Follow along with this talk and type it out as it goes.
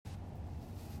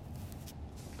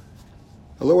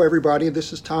Hello, everybody.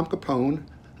 This is Tom Capone.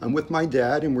 I'm with my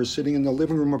dad, and we're sitting in the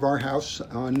living room of our house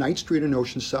on Ninth Street in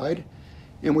Oceanside.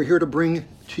 And we're here to bring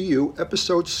to you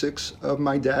episode 6 of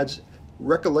my dad's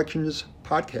Recollections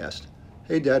podcast.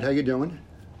 Hey, Dad, how you doing?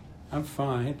 I'm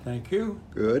fine, thank you.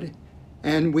 Good.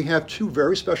 And we have 2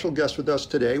 very special guests with us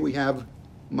today. We have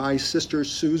my sister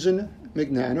Susan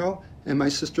Mignano and my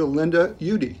sister Linda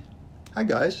Udy. Hi,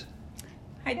 guys.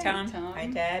 Hi, Tom. Hi,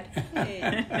 Dad.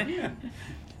 Hey.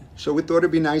 So we thought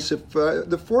it'd be nice if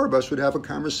the 4 of us would have a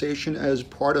conversation as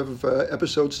part of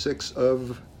episode 6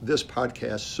 of this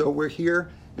podcast. So we're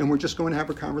here and we're just going to have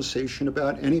a conversation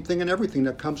about anything and everything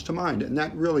that comes to mind. And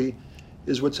that really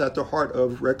is what's at the heart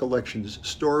of Recollections,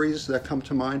 stories that come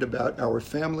to mind about our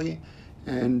family.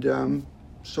 And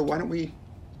so why don't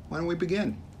we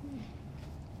begin?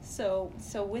 So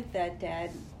with that,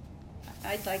 Dad,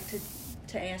 I'd like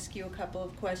to ask you a couple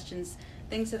of questions,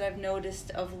 things that I've noticed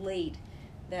of late,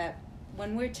 that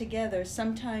when we're together,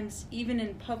 sometimes even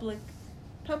in public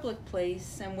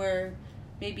place, and we're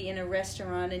maybe in a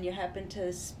restaurant and you happen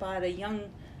to spot a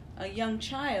young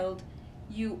child,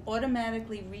 you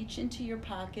automatically reach into your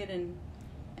pocket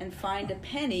and find a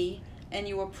penny, and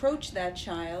you approach that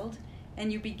child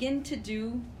and you begin to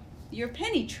do your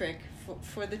penny trick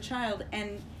for the child.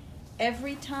 And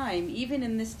every time, even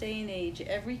in this day and age,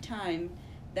 every time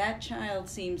that child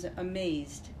seems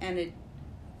amazed, and it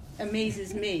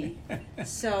amazes me.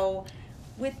 So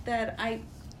with that,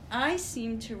 I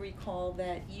seem to recall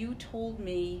that you told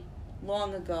me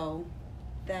long ago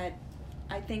that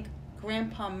I think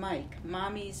Grandpa Mike,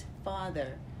 Mommy's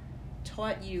father,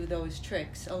 taught you those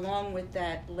tricks, along with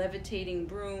that levitating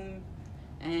broom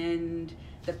and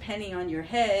the penny on your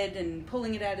head and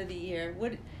pulling it out of the air.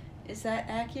 Is that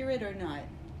accurate or not?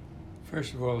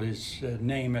 First of all, his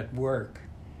name at work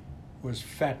was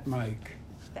Fat Mike.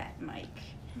 Fat Mike.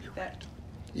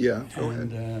 Yeah, go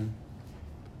ahead. And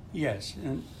yes,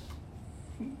 and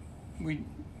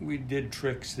we did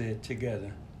tricks there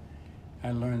together.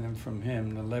 I learned them from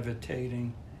him. The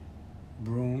levitating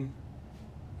broom.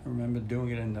 I remember doing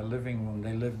it in the living room.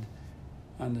 They lived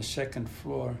on the 2nd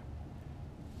floor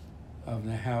of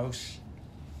the house.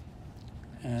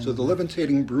 And So the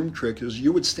levitating broom trick is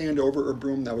you would stand over a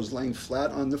broom that was laying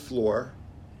flat on the floor,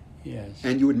 yes,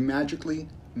 and you would magically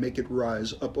make it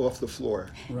rise up off the floor.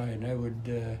 right. I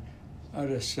would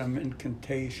utter some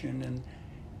incantation,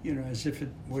 and as if it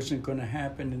wasn't going to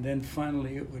happen, and then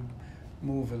finally it would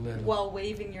move a little. While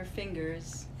waving your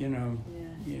fingers.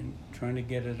 Trying to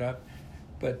get it up,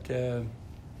 but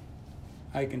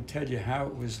I can tell you how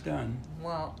it was done.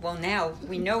 Well, now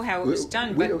we know how it was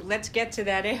done, but let's get to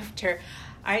that after.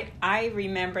 I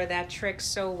remember that trick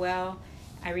so well.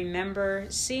 I remember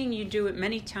seeing you do it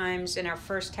many times in our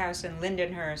first house in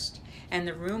Lindenhurst, and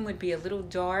the room would be a little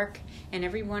dark, and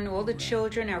everyone, all the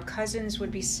children, our cousins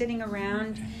would be sitting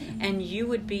around, and you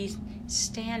would be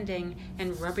standing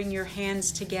and rubbing your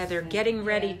hands together, getting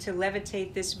ready to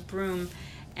levitate this broom,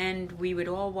 and we would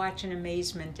all watch in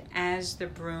amazement as the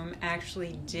broom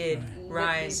actually did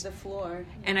rise. The floor.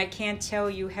 And I can't tell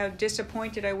you how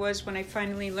disappointed I was when I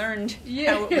finally learned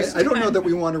how it was I don't know done. that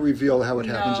we want to reveal how it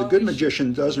happens. A good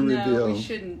magician doesn't reveal. No, we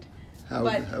shouldn't. How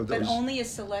But those... only a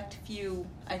select few,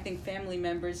 I think, family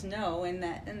members know, and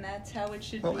that's how it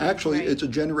should be. Well, actually, Right. it's a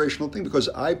generational thing because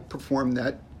I performed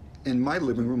that in my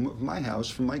living room of my house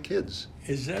for my kids.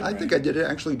 Is that I right? think I did it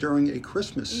actually during a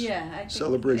Christmas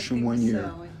celebration I think one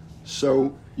year. So.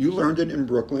 So you learned it in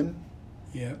Brooklyn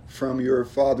Yeah, from your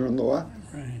father-in-law.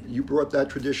 right. You brought that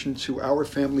tradition to our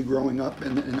family growing up,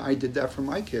 and I did that for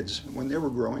my kids when they were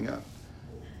growing up.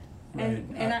 Right.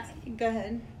 Go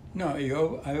ahead. No,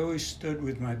 I always stood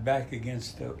with my back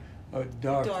against a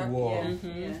dark wall. Yeah.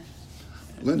 Mm-hmm. Yeah.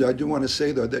 Linda, I do want to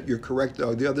say, though, that you're correct,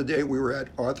 though. The other day we were at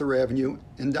Arthur Avenue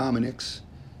in Dominic's,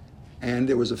 and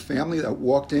there was a family that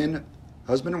walked in,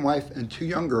 husband and wife and 2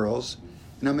 young girls,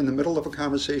 and I'm in the middle of a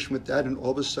conversation with Dad, and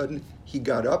all of a sudden he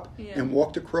got up and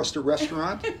walked across the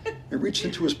restaurant and reached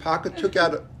into his pocket, took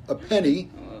out a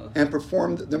penny, and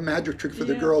performed the magic trick for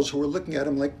the girls who were looking at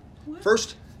him like,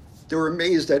 first they were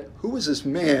amazed at who is this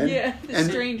man, The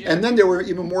stranger. and then they were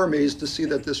even more amazed to see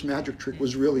that this magic trick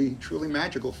was really, truly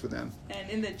magical for them. And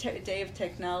in the day of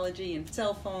technology and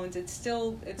cell phones, it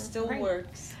still Right.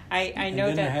 works. I And know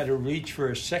then I that. had to reach for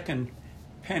a second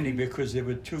penny because there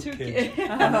were 2 2 kids. kids.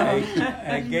 And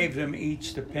I gave them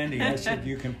each the penny. I said,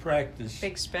 you can practice.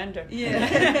 Big spender.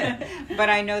 Yeah. But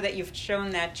I know that you've shown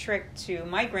that trick to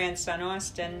my grandson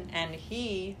Austin, and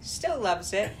he still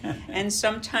loves it. And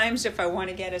sometimes if I want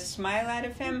to get a smile out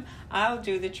of him, I'll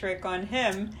do the trick on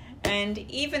him. And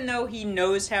even though he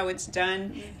knows how it's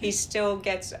done, he still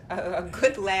gets a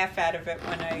good laugh out of it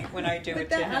when I do it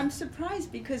to him. I'm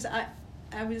surprised because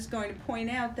I was going to point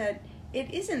out that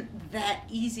it isn't that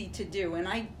easy to do, and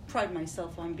I pride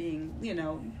myself on being,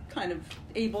 kind of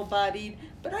able-bodied,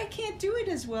 but I can't do it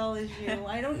as well as you.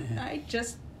 I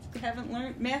just haven't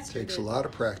mastered it. Takes a lot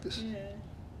of practice.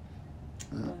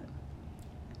 Yeah.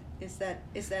 Is that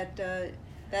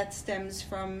that stems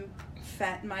from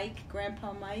Fat Mike,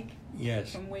 Grandpa Mike?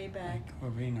 Yes. From way back.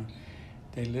 Corvino.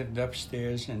 They lived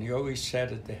upstairs, and he always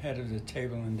sat at the head of the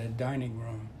table in the dining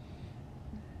room.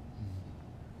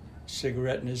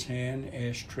 Cigarette in his hand,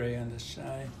 ashtray on the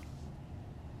side.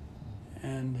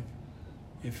 And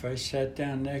if I sat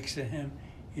down next to him,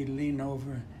 he'd lean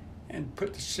over and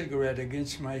put the cigarette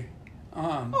against my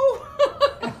arm. Oh,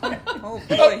 oh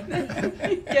boy.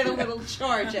 Get a little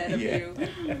charge out of you.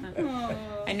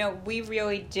 Oh. I know we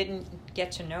really didn't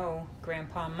get to know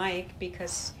Grandpa Mike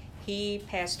because he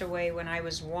passed away when I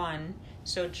was 1.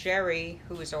 So Jerry,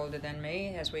 who was older than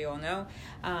me, as we all know,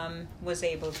 was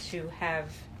able to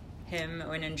have him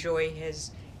and enjoy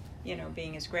his,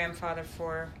 being his grandfather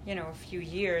for, a few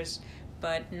years.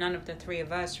 But none of the 3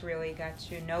 of us really got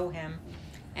to know him.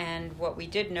 And what we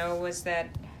did know was that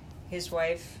his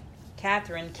wife,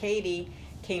 Catherine, Katie,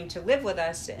 came to live with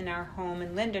us in our home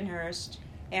in Lindenhurst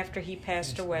after he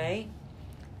passed away.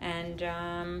 And,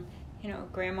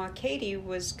 Grandma Katie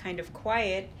was kind of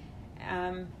quiet.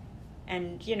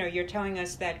 And, you're telling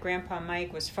us that Grandpa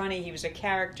Mike was funny, he was a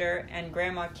character, and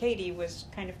Grandma Katie was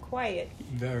kind of quiet.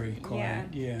 Very quiet,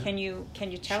 yeah. Can you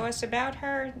tell us about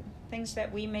her, things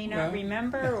that we may not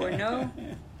remember or know?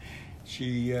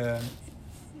 She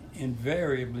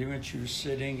invariably, when she was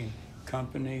sitting in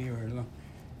company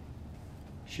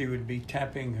she would be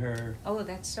tapping her... Oh,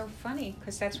 that's so funny,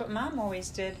 because that's what Mom always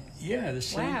did. Yeah, the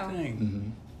same thing. Mm-hmm.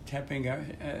 Tapping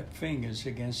her fingers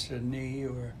against her knee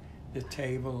or the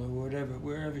table or whatever,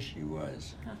 wherever she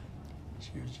was. Huh.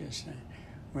 She was just saying.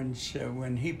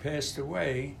 When he passed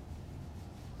away,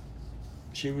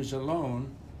 she was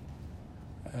alone.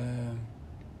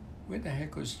 Where the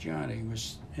heck was Johnny? He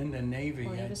was in the Navy,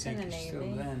 well, he I was think, in the Navy.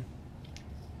 Still then.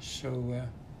 So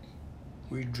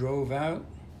we drove out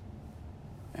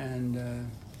and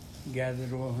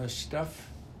gathered all her stuff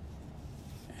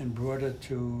and brought her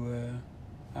to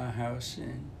our house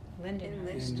in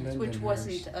Lindenhurst. Which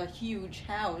wasn't a huge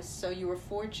house, so you were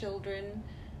 4 children,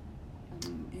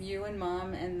 you and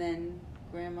Mom, and then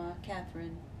Grandma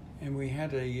Catherine. And we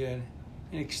had an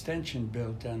extension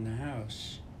built on the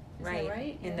house. Is that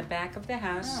right? In the back of the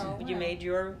house. Oh, you wow. made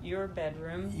your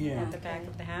bedroom at the back Okay.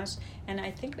 of the house. And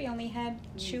I think we only had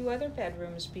 2 other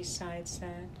bedrooms besides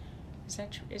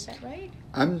that. Is that right?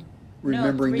 I'm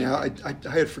remembering 3 now. I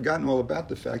had forgotten all about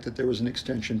the fact that there was an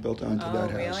extension built onto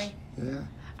that house. Really? Yeah.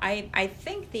 I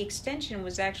think the extension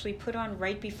was actually put on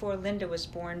right before Linda was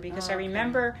born because I Okay.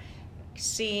 remember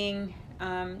seeing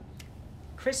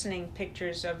christening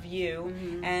pictures of you,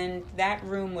 and that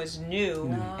room was new,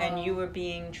 and you were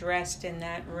being dressed in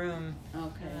that room.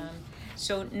 Okay.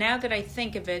 So now that I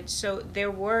think of it, so there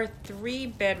were 3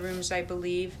 bedrooms, I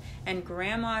believe, and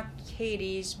Grandma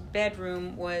Katie's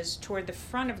bedroom was toward the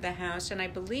front of the house, and I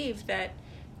believe that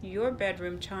your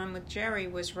bedroom, Tom, with Jerry,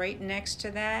 was right next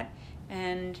to that,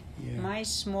 and my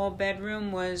small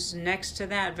bedroom was next to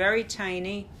that, very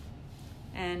tiny,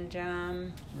 and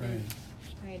right,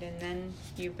 and then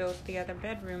you built the other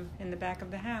bedroom in the back of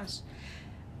the house.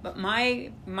 But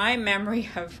my memory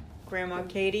of Grandma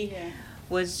Katie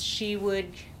was she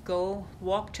would go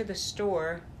walk to the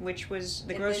store, which was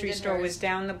the grocery store was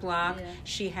down the block. Yeah.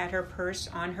 She had her purse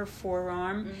on her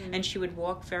forearm, and she would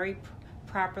walk very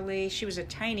properly. She was a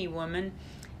tiny woman,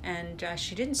 and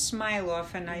she didn't smile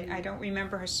often. I don't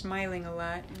remember her smiling a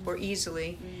lot or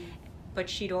easily, but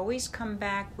she'd always come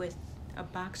back with a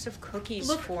box of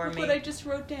cookies for me. Look what I just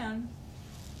wrote down.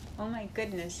 Oh my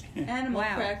goodness. Animal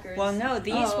crackers. Well, no,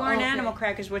 these weren't okay. animal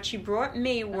crackers. What she brought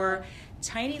me were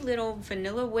tiny little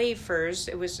vanilla wafers.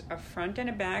 It was a front and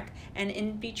a back, and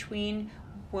in between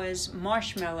was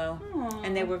marshmallow. Aww.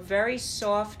 And they were very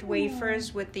soft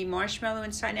wafers with the marshmallow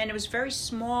inside, and it was very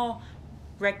small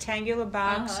rectangular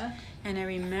box. And I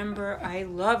remember I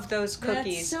loved those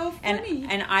cookies. That's so funny.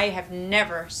 And I have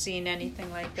never seen anything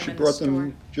like them She in the brought store.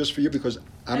 them just for you because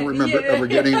I don't remember ever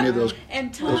getting any of those,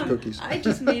 and Tom, those cookies. I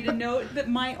just made a note that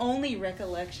my only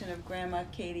recollection of Grandma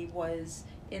Katie was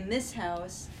in this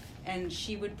house, and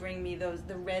she would bring me the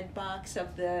red box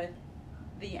of the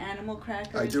the animal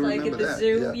crackers, I do like at remember the that,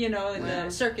 zoo, yeah. you know, in Wow.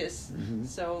 the circus. Mhm.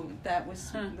 So that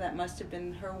must have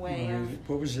been her way Well, of.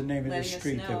 what was the name of the letting us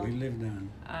street that know. we lived on?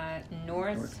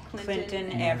 North Clinton Clinton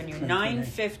North Avenue, Clinton.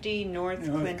 950 North North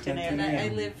Clinton Clinton And Avenue. I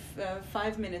Avenue. live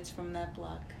 5 minutes from that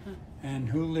block. And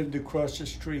who lived across the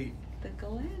street? The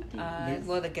Galanti.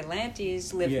 Well, the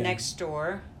Galantes live Yeah. next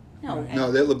door. no, Right.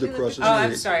 No, they lived They across the Oh, street.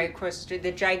 I'm sorry, across the street.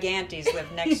 The Gigantes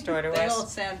live next door to they all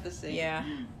us. sound the same. Yeah,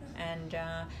 and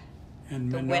And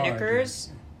the Menard. Winnikers.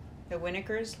 The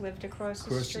Winnikers lived across the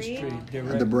Across street. the street. They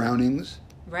were And the at- Brownings.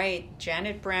 Right,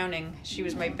 Janet Browning. She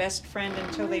was my best friend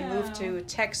until they moved to Wow.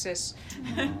 Texas.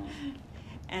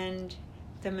 And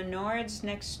the Menards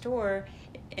next door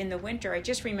in the winter, I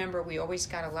just remember we always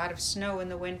got a lot of snow in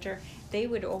the winter. They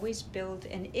would always build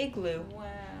an igloo. Wow.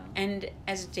 And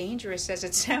as dangerous as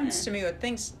it sounds to me, or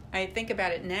I think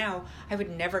about it now, I would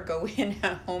never go in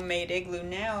a homemade igloo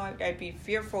now. I'd be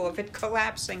fearful of it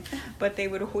collapsing. But they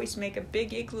would always make a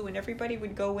big igloo and everybody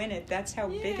would go in it. That's how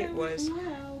big it was.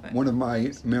 Wow. One of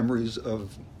my memories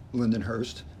of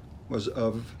Lindenhurst was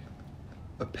of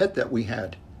a pet that we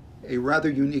had, a rather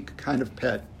unique kind of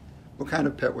pet. What kind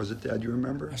of pet was it, Dad? Do you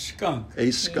remember? A skunk.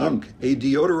 A skunk, a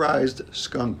deodorized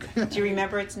skunk. Do you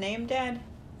remember its name, Dad?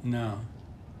 No.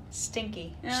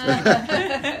 Stinky.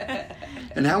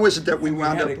 And how is it that we We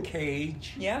wound had up? a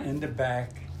cage Yeah. in the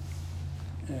back,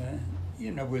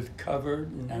 with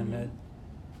covered, and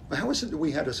How is it that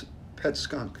we had a pet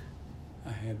skunk?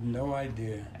 I have no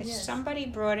idea. Yes. Somebody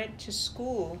brought it to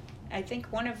school. I think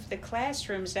one of the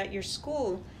classrooms at your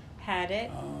school had it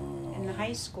Oh. in the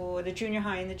high school, the junior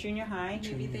high,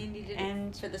 Maybe they needed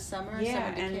And- it for the summer. Yeah,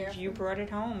 someone to care and you for. brought it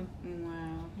home.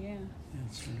 Wow. Yeah.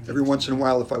 That's really- Every once in a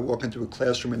while, if I walk into a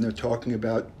classroom and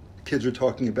kids are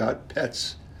talking about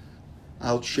pets,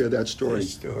 I'll share that story.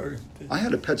 Story. I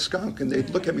had a pet skunk, and they'd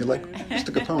look at me like, Mr.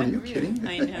 Capone, are you kidding?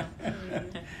 I know.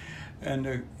 And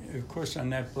of course, on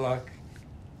that block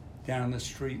down the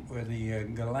street were the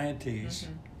Galantes.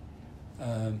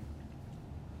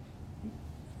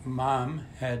 Mom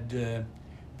had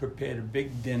prepared a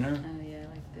big dinner Oh yeah, I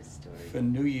like this story. for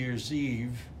New Year's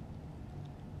Eve,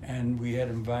 and we had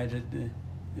invited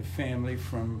the family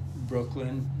from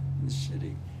Brooklyn, the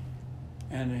city.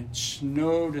 And it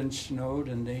snowed and snowed,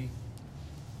 and they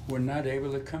were not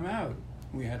able to come out.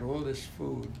 We had all this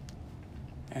food,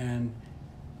 and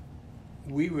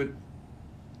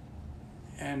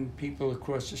and people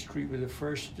across the street were the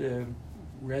first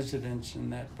residents in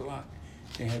that block.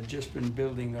 They had just been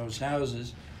building those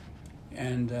houses,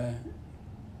 and I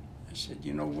said,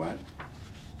 you know what?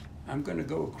 I'm going to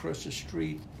go across the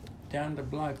street, down the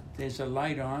block. There's a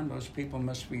light on. Those people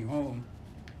must be home.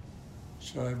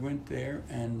 So I went there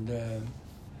and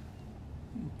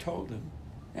told them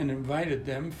and invited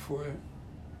them for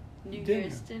New dinner.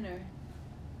 Year's dinner.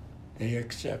 They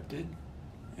accepted,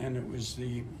 and it was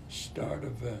the start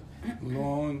of a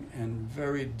long and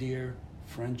very dear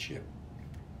friendship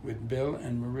with Bill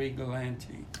and Marie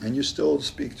Galanti. And you still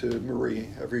speak to Marie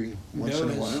every once Bill in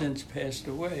a has while. since passed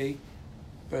away,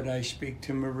 but I speak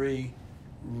to Marie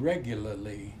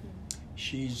regularly.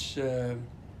 She's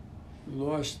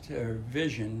lost her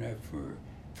vision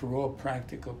for all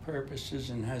practical purposes,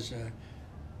 and has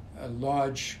a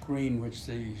large screen which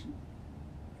the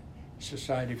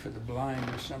Society for the Blind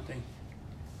or something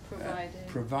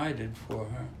provided for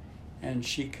her, and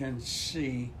she can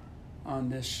see on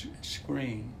this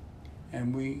screen,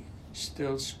 and we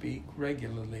still speak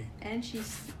regularly. And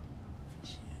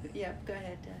yeah, go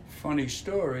ahead, Dad. Funny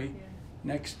story, Yeah.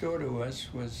 next door to us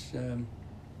was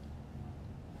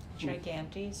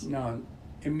Gigantes. no,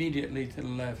 immediately to the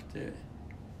left, They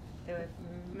were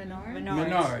Menard?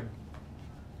 Menard.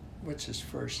 What's his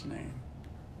first name?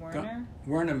 Werner?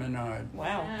 Werner Menard.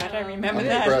 Wow, Wow. how'd I remember I'm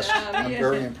that? impressed. Yeah. I'm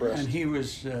very impressed. And he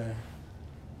was a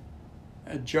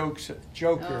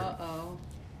joker. Uh-oh.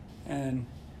 And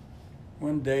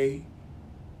one day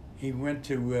he went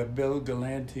to Bill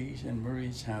Galanti's and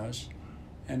Marie's house,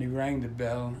 and he rang the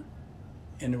bell,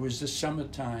 and it was the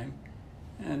summertime,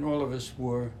 and all of us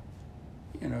wore,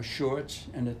 shorts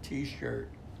and a T-shirt.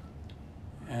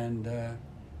 And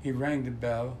he rang the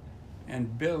bell,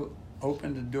 and Bill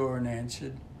opened the door and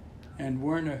answered, and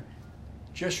Werner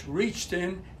just reached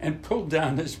in and pulled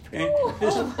down his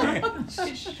pants.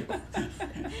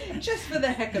 Just for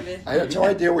the heck of it. I had no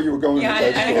idea where you were going Yeah, with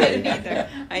I that story. didn't either.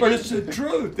 But it's the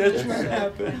truth. That's what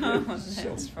happened. Oh, So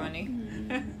that's funny.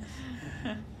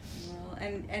 Well,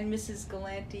 and Mrs.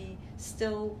 Galanti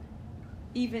still,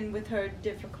 even with her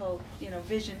difficult,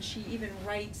 vision, she even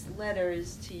writes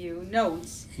letters to you,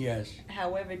 notes, Yes.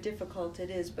 however difficult it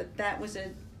is. But that was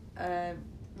a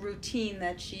routine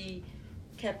that she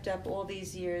kept up all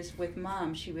these years with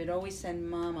Mom. She would always send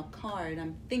Mom a card.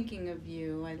 I'm thinking of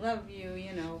you. I love you.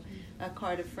 You know, a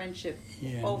card of friendship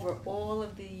over all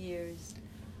of the years.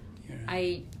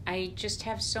 I just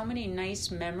have so many nice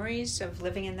memories of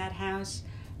living in that house.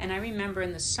 And I remember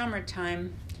in the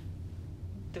summertime,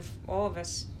 all of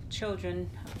us children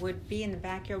would be in the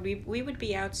backyard. We would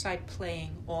be outside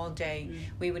playing all day.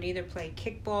 We would either play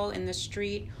kickball in the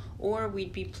street, or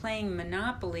we'd be playing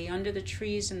Monopoly under the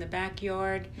trees in the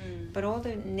backyard. But all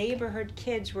the neighborhood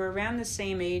kids were around the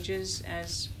same ages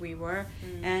as we were,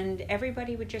 and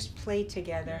everybody would just play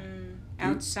together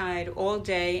outside all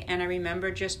day. And I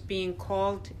remember just being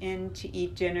called in to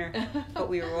eat dinner, but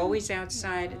we were always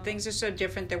outside. Things are so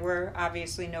different. There were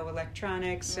obviously no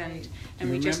electronics, and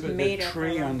we just made up our own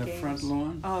games. Remember the tree on the front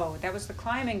lawn? Oh, that was the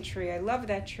climbing tree. I love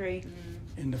that tree.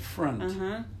 In the front.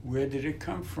 Where did it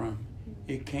come from?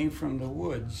 It came from the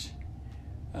woods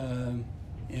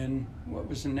in, what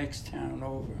was the next town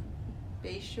over?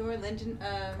 Bayshore, Linden,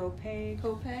 Copaig.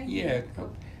 Copaig? Yeah.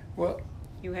 Well,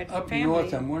 you had up family.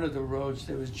 north on one of the roads,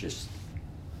 there was just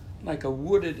like a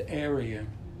wooded area.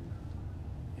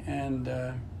 And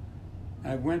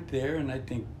I went there, and I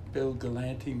think Bill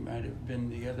Galanti might have been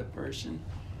the other person,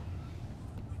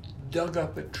 dug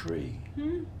up a tree.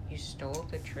 You stole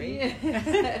the tree?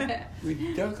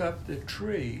 We dug up the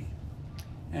tree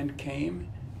and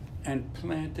came and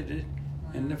planted it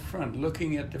in the front.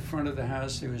 Looking at the front of the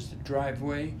house, there was the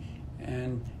driveway,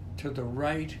 and to the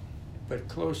right, but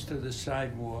close to the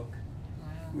sidewalk,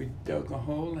 we dug a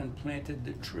hole and planted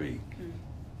the tree.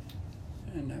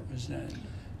 And that was that.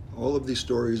 All of these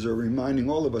stories are reminding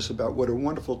all of us about what a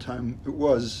wonderful time it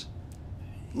was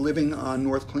living on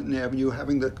North Clinton Avenue,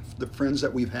 having the friends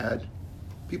that we've had,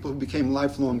 people who became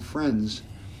lifelong friends.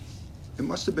 It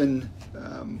must have been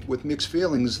with mixed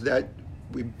feelings that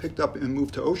we picked up and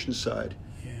moved to Oceanside.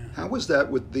 Yeah. How was that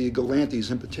with the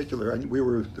Galantis in particular? We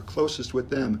were the closest with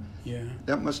them. Yeah.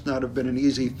 That must not have been an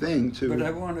easy thing to... But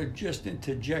I want to just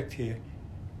interject here.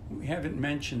 We haven't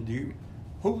mentioned you.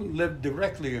 Who lived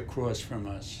directly across from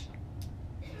us?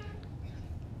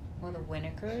 Well, the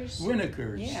Winnikers.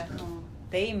 Winnikers. Yeah.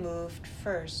 They moved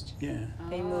first. Yeah.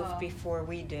 They moved before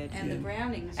we did. And the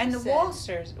Brownings. And you the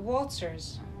said.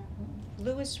 Waltzers.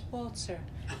 Louis Waltzer,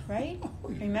 right?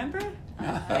 Remember?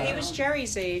 Uh-huh. He was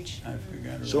Jerry's age. I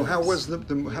forgot. So how was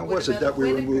how was it that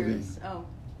we were moving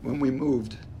when we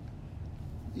moved?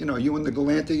 You know, you and the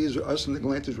Galantis, us and the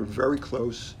Galantis were very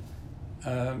close.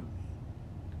 And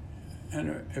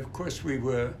of course we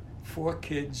were 4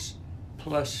 kids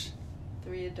plus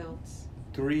 3 adults.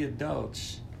 3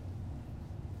 adults.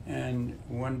 And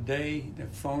one day the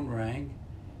phone rang,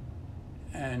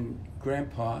 and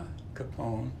Grandpa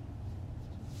Capone,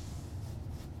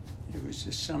 it was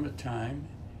the summertime,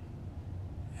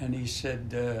 and he said,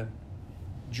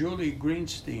 Julie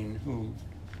Greenstein, who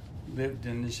lived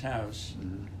in this house,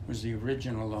 was the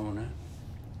original owner,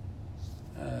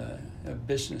 a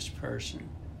business person.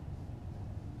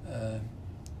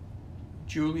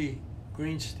 Julie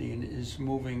Greenstein is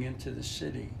moving into the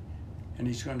city, and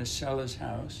he's going to sell his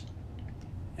house.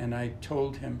 And I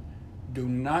told him, do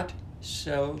not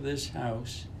sell this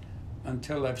house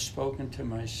until I've spoken to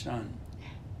my son.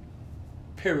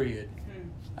 Period.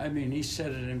 I mean, he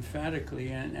said it emphatically,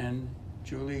 and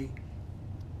Julie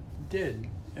did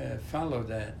follow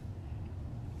that.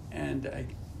 And I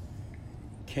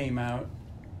came out,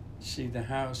 see the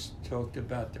house, talked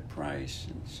about the price,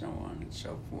 and so on and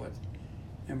so forth.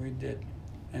 And we did.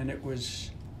 And it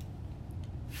was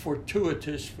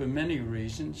fortuitous for many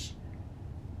reasons.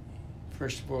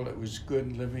 First of all, it was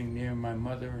good living near my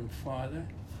mother and father.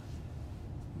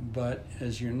 But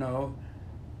as you know,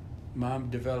 Mom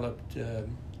developed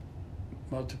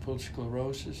multiple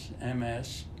sclerosis,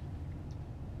 MS,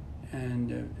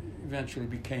 and eventually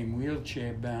became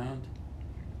wheelchair bound.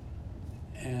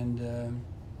 And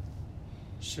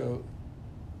so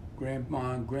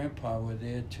Grandma and Grandpa were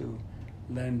there to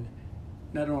lend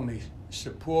not only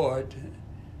support,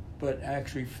 but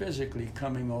actually physically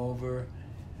coming over.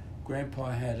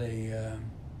 Grandpa had a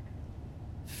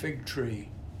fig tree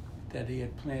that he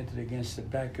had planted against the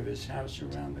back of his house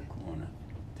around the corner.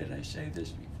 Did I say this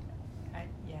before?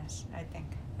 Yes, I think.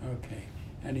 Okay.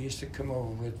 And he used to come over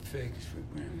with figs for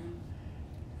Grandma.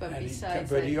 But And besides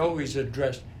but he always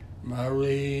addressed,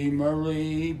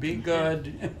 Marie, be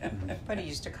good. But he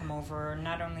used to come over,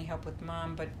 not only help with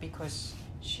Mom, but because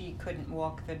she couldn't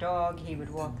walk the dog, he would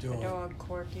walk the dog,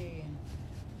 Corky. And...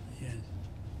 Yes.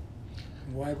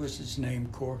 Why was his name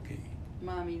Corky?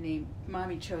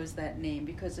 Mommy chose that name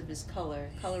because of his color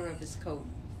of his coat.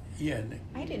 Yeah.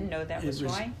 I didn't know that was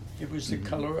why. It was the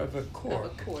color of a cork.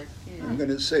 Of a cork. Yeah. I'm going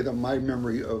to say that my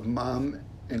memory of Mom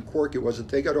and Corky was that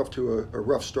they got off to a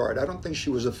rough start. I don't think she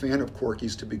was a fan of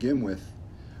Corky's to begin with,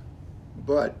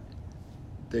 but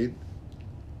they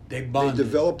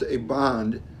developed a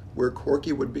bond where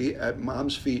Corky would be at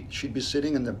Mom's feet. She'd be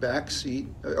sitting in the back seat,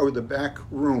 or the back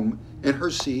room in her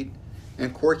seat,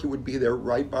 and Corky would be there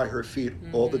right by her feet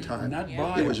all the time. Not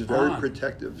by, it was very on.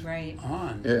 protective. Right.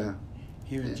 On. Yeah.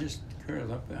 He would just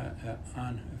curl up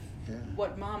on her. Yeah.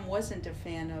 What Mom wasn't a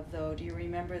fan of, though, do you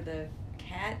remember the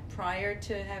cat? Prior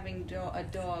to having a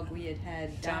dog, we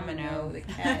had Domino, the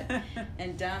cat.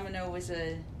 And Domino was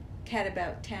a cat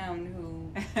about town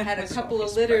who had a couple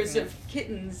of litters of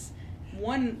kittens.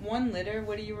 One litter,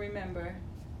 what do you remember?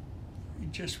 We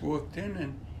just walked in,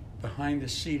 and behind the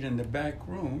seat in the back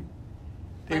room,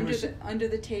 Under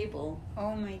the table.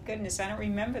 Oh my goodness, I don't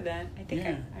remember that. I think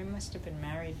Yeah. I must have been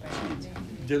married by then.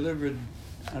 delivered,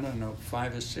 I don't know,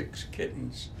 5 or 6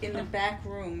 kittens. In the back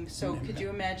room. So In the could back. you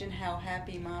imagine how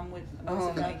happy Mom was Oh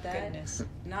about my that? goodness.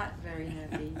 Not very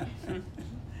happy. That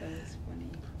was funny.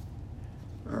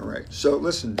 All right. So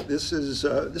listen, this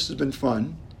has been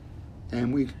fun,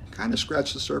 and we kind of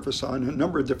scratched the surface on a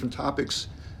number of different topics,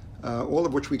 all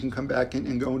of which we can come back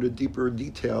and go into deeper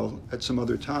detail at some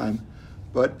other time.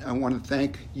 But I want to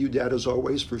thank you, Dad, as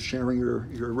always, for sharing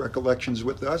your recollections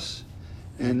with us.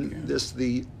 And you. this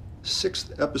the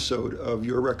 6th episode of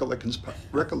your Recollections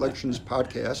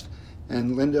podcast.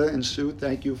 And Linda and Sue,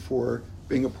 thank you for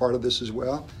being a part of this as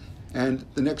well. And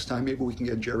the next time, maybe we can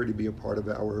get Jerry to be a part of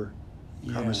our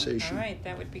conversation. All right,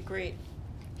 that would be great.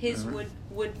 His would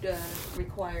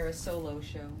require a solo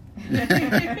show.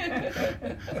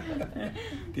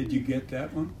 Did you get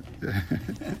that one?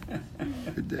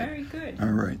 Good day. Very good. All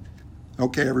right.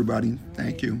 Okay, everybody.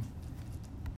 Thank you.